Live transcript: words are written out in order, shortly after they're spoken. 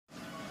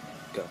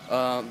Go.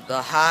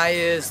 The high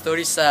is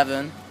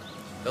 37.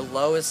 The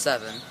low is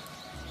 7.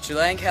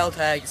 July and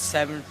Kaltag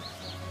 7.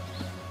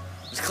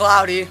 It's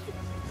cloudy.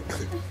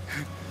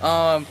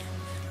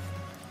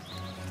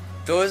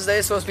 Thursday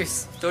is supposed to be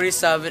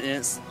 37 and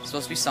it's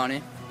supposed to be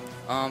sunny.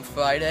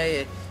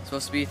 Friday it's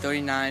supposed to be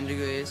 39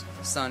 degrees,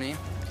 sunny.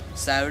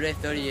 Saturday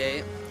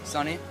 38,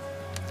 sunny.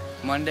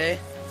 Monday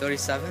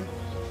 37,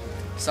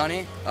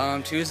 sunny.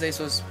 Tuesday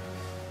is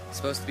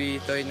supposed to be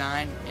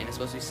 39 and it's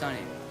supposed to be sunny.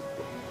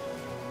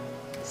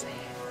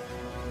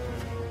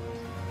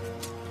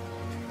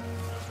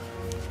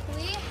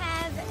 We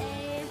have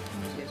a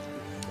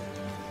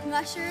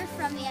musher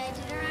from the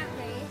Iditarod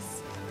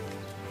race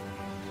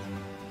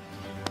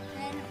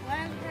and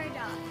one of her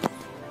dogs.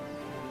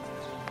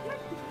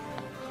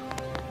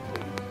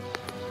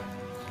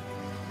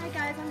 Hi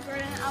guys, I'm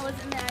Jordan. I was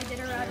in the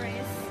Iditarod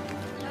race.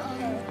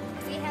 Okay,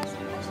 we have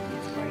some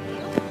questions for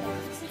you.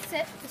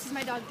 Sit. This is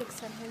my dog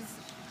Dixon, who's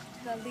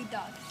the lead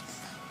dog.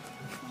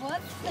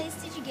 What place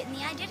did you get in the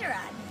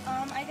Iditarod?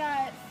 I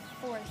got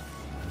 4th.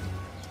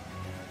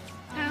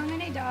 How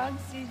many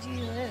dogs did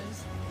you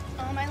lose?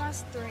 I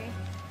lost 3.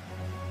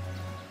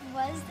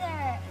 Was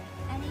there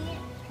any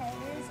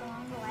predators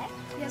along the way?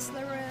 Yes,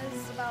 there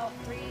was about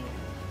 3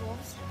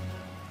 wolves.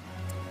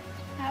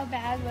 How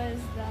bad was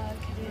the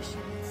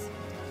conditions?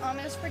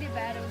 It was pretty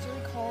bad. It was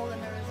really cold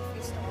and there was a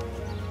few storms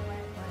along the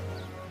way, but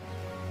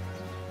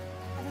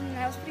other than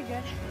that, it was pretty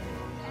good.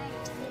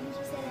 Alright, didn't you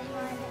say that you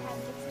wanted to have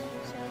Dixon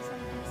show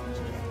some Dixon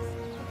cheaters?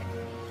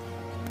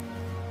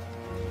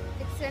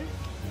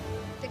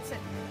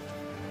 Dixon.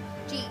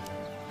 G.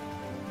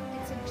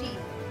 It's a G.